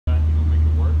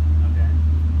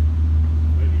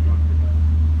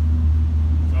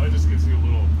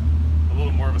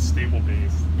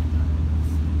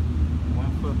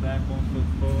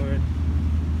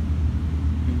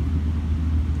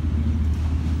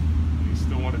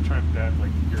try and bend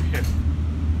like your hip.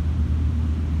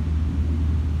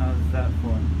 How's that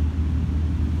form?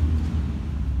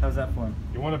 How's that form?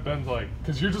 You want to bend like,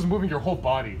 because you're just moving your whole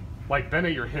body. Like bend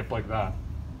at your hip like that.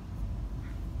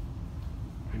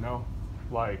 You know?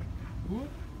 Like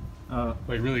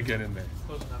really get in there.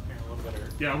 Close enough here, a little better.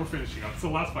 Yeah, we're finishing up. It's the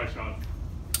last 5 shots.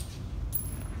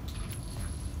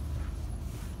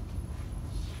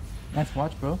 Nice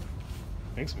watch, bro.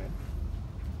 Thanks, man.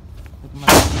 Look at my...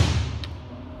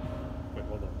 Wait,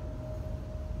 hold on.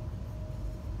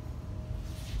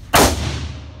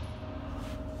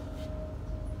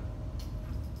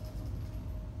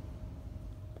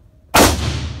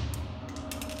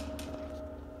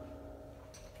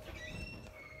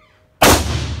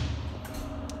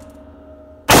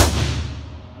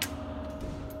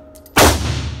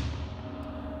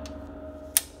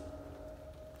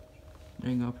 There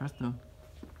you go, presto.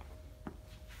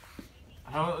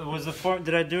 How was the form?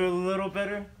 Did I do a little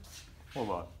better? Hold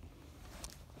on.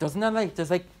 Doesn't that like just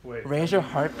like Wait. raise your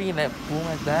heartbeat like boom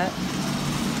like that?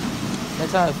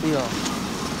 That's how I feel.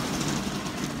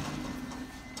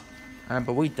 Alright,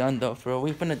 but we done though, bro.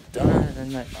 We finna done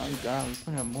and like oh god, we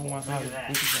finna moonwalk out of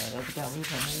this. We finna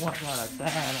moonwalk out like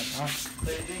that,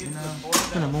 like you know, we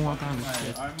finna moonwalk out of this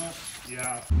shit.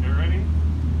 Yeah. You ready?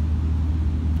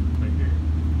 Right here.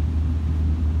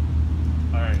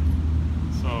 Alright.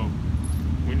 So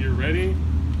when you're ready,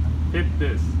 hit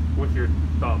this with your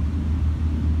thumb.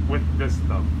 With this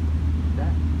thumb.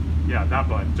 That? Yeah, that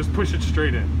button. Just push it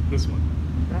straight in. This one.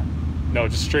 That? No,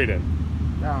 just straight in.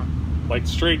 Down. Like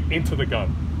straight into the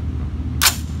gun.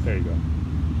 There you go.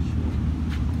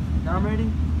 Now I'm ready?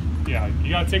 Yeah, you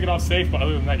gotta take it off safe, but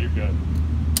other than that, you're good.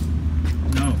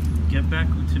 No, get back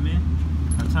to me.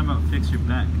 I'm talking about fix your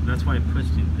back. That's why I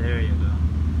pushed you. There you go.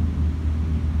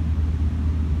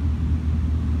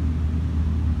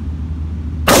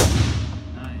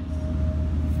 Nice.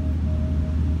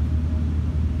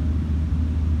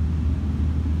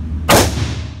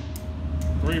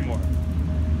 3 more.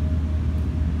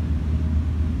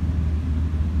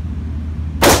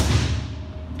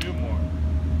 2 more.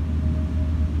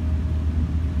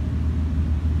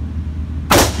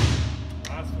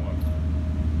 Last one.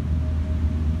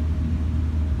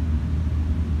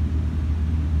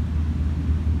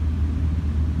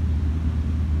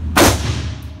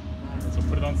 So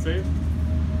put it on safe.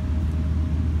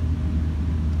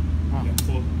 Huh. Yeah,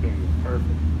 pull. There you go.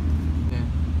 Perfect. Yeah.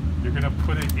 You're gonna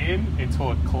put it in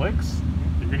until it clicks.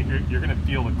 You're gonna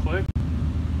feel the click,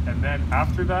 and then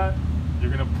after that,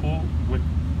 you're gonna pull with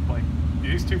like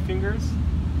these 2 fingers.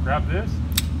 Grab this,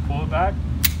 pull it back,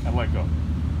 and let go.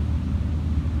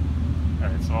 All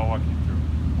right, so I'll walk you through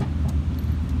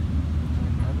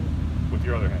with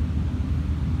your other hand.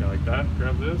 Yeah, like that.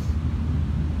 Grab this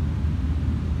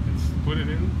and put it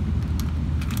in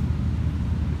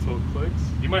until it clicks.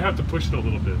 You might have to push it a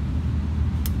little bit.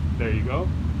 There you go.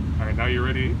 All right, now you're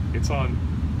ready. It's on.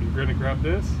 You're gonna grab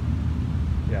this.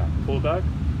 Yeah, pull it back.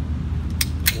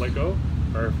 Let go.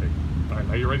 Perfect. All right,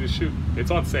 now you're ready to shoot.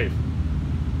 It's on safe.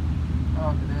 Oh,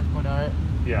 okay, that's going alright.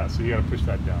 Yeah, so you gotta push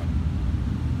that down.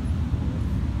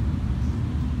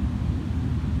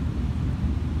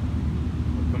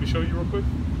 Let me show you real quick.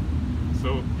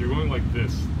 So you're going like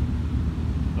this.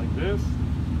 Like this.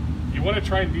 You want to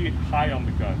try and be high on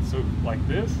the gun. So like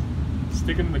this,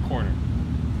 stick it in the corner.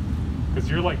 Because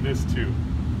you're like this too.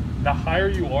 The higher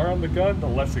you are on the gun, the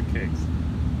less it kicks.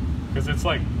 Because it's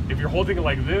like, if you're holding it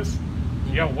like this,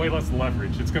 you have way less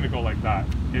leverage. It's gonna go like that.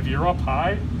 If you're up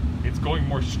high, it's going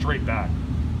more straight back.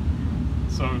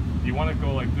 So you wanna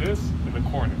go like this in the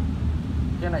corner.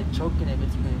 You're like choking it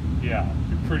between. Yeah,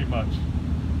 pretty much.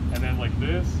 And then like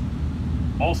this.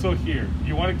 Also here,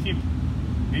 you wanna keep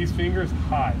these fingers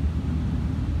high.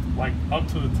 Like up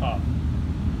to the top.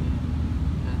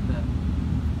 Like that.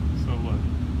 So look,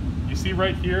 you see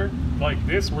right here, like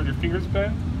this, where your fingers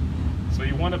bend? So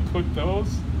you want to put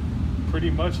those pretty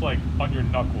much like on your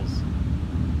knuckles,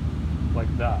 like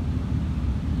that.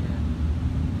 Yeah.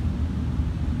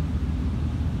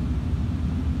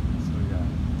 So yeah,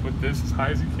 put this as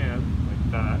high as you can,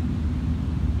 like that.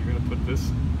 You're gonna put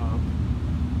this up,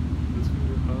 this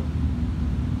finger up,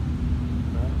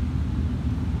 like that.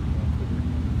 You're gonna put your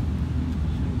hand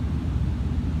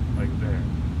like there.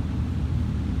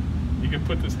 You can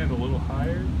put this hand a little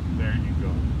higher. There you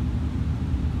go.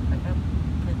 I can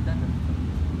put that.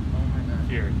 Oh my god.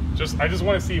 Here, I just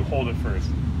want to see you hold it first.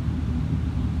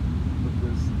 Put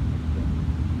this like that.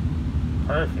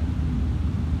 Perfect.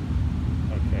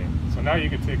 Okay, so now you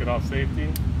can take it off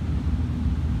safety.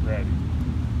 Ready.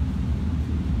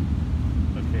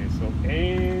 Okay, so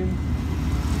aim,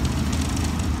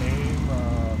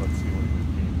 let's see what we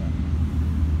aim at.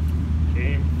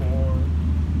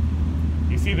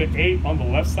 see the 8 on the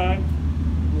left side?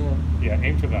 Yeah. Yeah,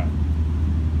 aim for that.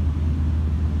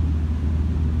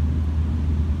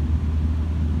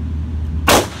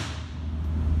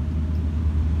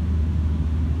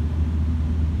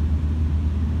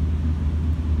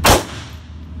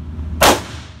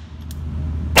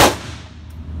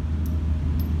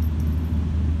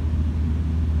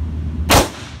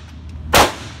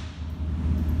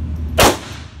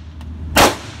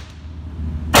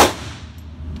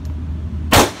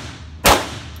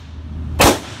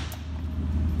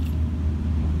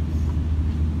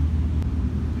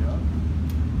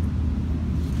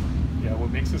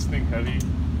 Makes this thing heavy.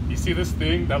 You see this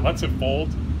thing that lets it fold?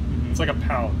 It's like a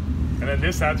pound. And then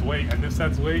this adds weight, and this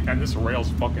adds weight, and this rail's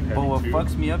fucking heavy But what too.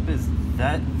 fucks me up is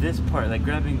this part, like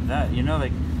grabbing that. You know,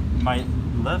 like my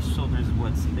left shoulder is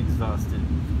what's exhausted,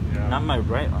 Yeah. not my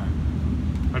right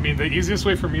arm. I mean, the easiest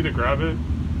way for me to grab it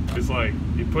is like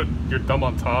you put your thumb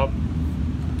on top,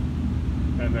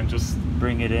 and then just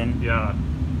Bring it in. yeah.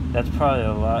 That's probably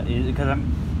a lot because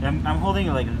I'm holding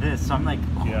it like this, so I'm like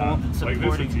Yeah, supporting.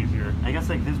 like this it's easier. I guess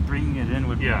like this, bringing it in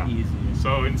would Yeah. be easier.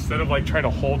 So instead of like trying to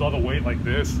hold all the weight like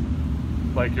this,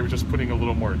 like you're just putting a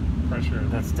little more pressure.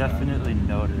 That's like that. definitely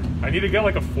noted. I need to get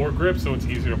like a foregrip so it's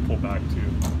easier to pull back too.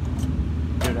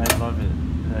 Dude, I love it.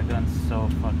 That gun's so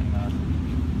fucking awesome.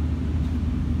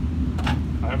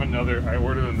 I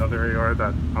ordered another AR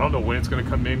that I don't know when it's gonna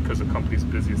come in because the company's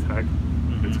busy as heck.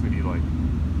 It's gonna be like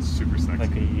super sexy.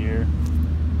 Like a year.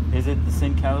 Is it the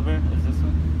same caliber as this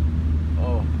one?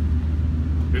 Oh.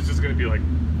 It's just gonna be like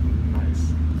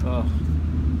nice. Oh.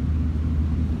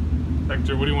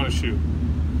 Hector, what do you want to shoot?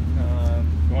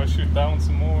 You want to shoot that one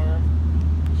some more?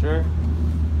 Sure.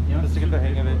 Yeah, just to get the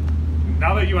hang of it.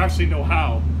 Now that you actually know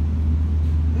how.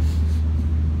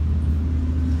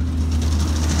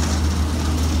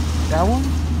 That one?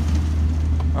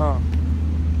 Oh.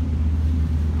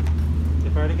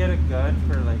 If I were to get a gun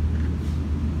for like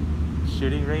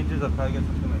shooting ranges, I'll probably get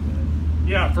something like that.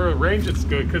 Yeah, for a range it's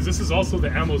good because this is also the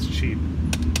ammo's cheap.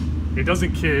 It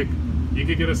doesn't kick. You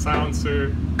could get a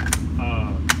silencer,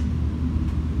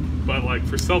 but like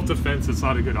for self-defense, it's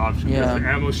not a good option because Yeah. the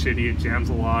ammo's shitty. It jams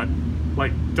a lot.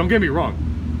 Like, don't get me wrong,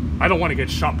 I don't want to get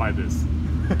shot by this,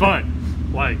 but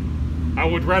like, I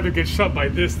would rather get shot by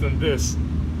this than this.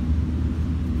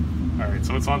 All right,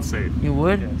 so it's on safe. You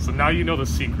would? Yeah. So now you know the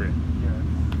secret. Yeah.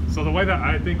 So the way that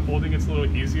I think holding it's a little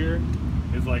easier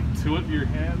is like two of your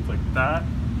hands like that,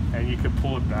 and you can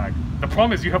pull it back. The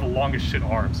problem is you have a long as shit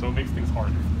arm, so it makes things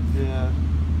harder. Yeah.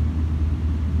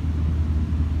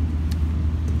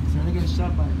 You wanna get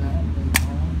shot by that and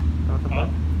that one? Uh,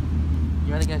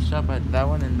 You wanna get shot by that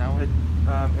one and that one?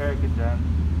 Eric and John.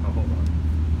 oh, hold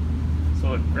on.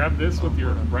 So like, grab this with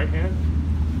your right hand.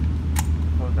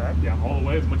 Hold that. Yeah, all the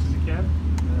way as much as you can.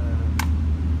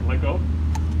 And let go.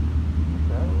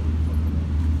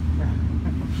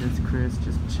 Just Chris,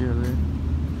 just chilling.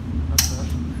 What's up?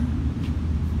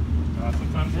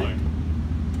 Sometimes like,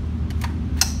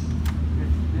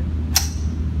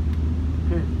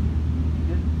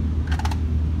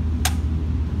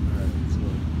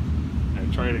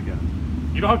 alright, try it again.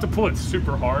 You don't have to pull it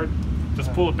super hard.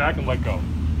 Just pull it back and let go.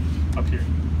 Up here.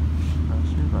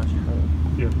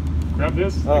 Here. Grab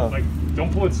this. Oh. Like,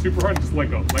 don't pull it super hard. Just let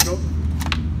go. Let go.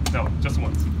 No, just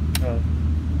once. Hold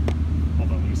on.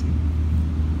 Let me see.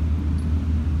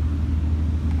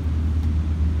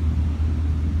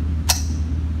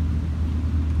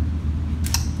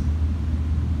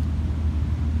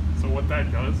 So what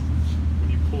that does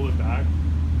when you pull it back,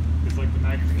 it's like the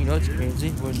magazine. You know what's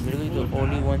crazy? We're literally the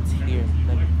only ones here.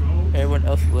 Like, everyone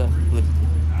else left. Like,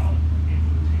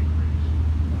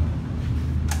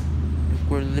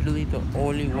 we're literally the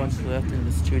only ones left in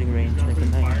this shooting range. Like,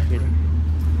 I'm not even kidding.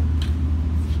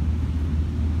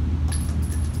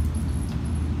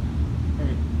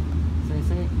 Hey, so you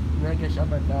say you wanna get shot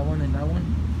by that one and that one?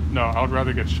 No, I would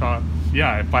rather get shot.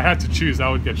 Yeah, if I had to choose, I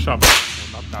would get shot.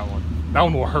 Well, not that one. That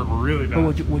one will hurt really bad.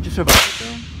 But would you survive it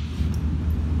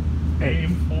though?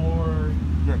 Aim for.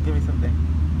 Yeah, give me something.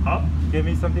 Huh? Give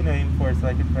me something to aim for so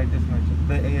I can practice my shot.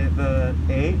 The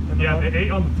 8? Yeah, the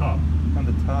 8 on the top. On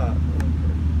the top. Okay.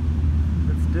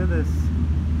 Let's do this.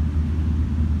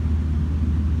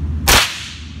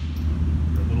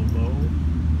 You're a little low.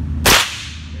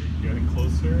 Okay, getting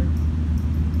closer.